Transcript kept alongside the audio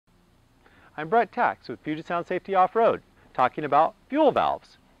I'm Bret Tkacs with Puget Sound Safety Off-Road, talking about fuel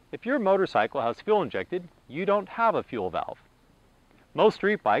valves. If your motorcycle has fuel injected, you don't have a fuel valve. Most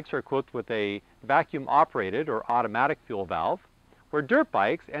street bikes are equipped with a vacuum-operated or automatic fuel valve, where dirt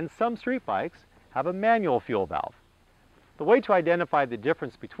bikes and some street bikes have a manual fuel valve. The way to identify the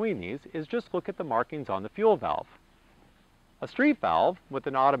difference between these is just look at the markings on the fuel valve. A street valve with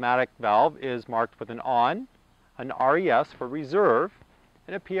an automatic valve is marked with an ON, an RES for reserve,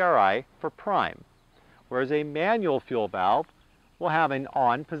 and a PRI for prime, whereas a manual fuel valve will have an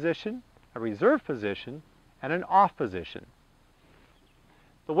on position, a reserve position, and an off position.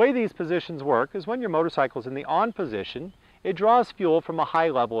 The way these positions work is when your motorcycle is in the on position, it draws fuel from a high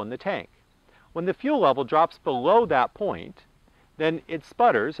level in the tank. When the fuel level drops below that point, then it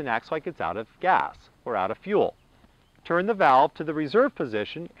sputters and acts like it's out of gas or out of fuel. Turn the valve to the reserve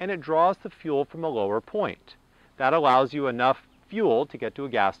position and it draws the fuel from a lower point. That allows you enough fuel to get to a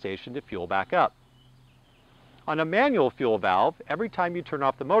gas station to fuel back up. On a manual fuel valve, every time you turn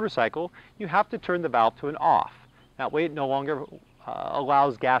off the motorcycle, you have to turn the valve to an off. That way it no longer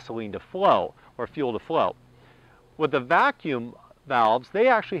allows gasoline to flow or fuel to flow. With the vacuum valves, they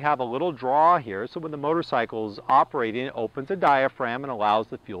actually have a little draw here, so when the motorcycle is operating, it opens a diaphragm and allows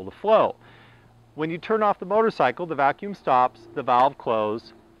the fuel to flow. When you turn off the motorcycle, the vacuum stops, the valve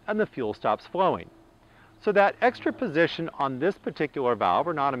closes, and the fuel stops flowing. So that extra position on this particular valve,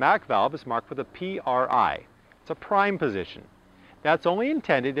 or an automatic valve, is marked with a PRI. It's a prime position. That's only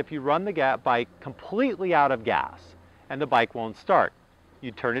intended if you run the bike completely out of gas and the bike won't start.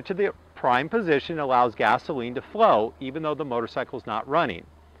 You turn it to the prime position, allows gasoline to flow even though the motorcycle is not running.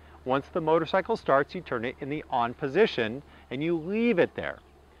 Once the motorcycle starts, you turn it in the on position and you leave it there.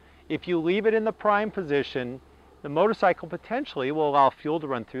 If you leave it in the prime position, the motorcycle potentially will allow fuel to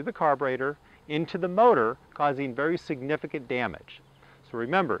run through the carburetor into the motor, causing very significant damage. So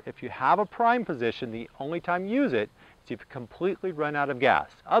remember, if you have a prime position, the only time you use it is if you completely run out of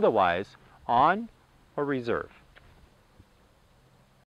gas. Otherwise, on or reserve.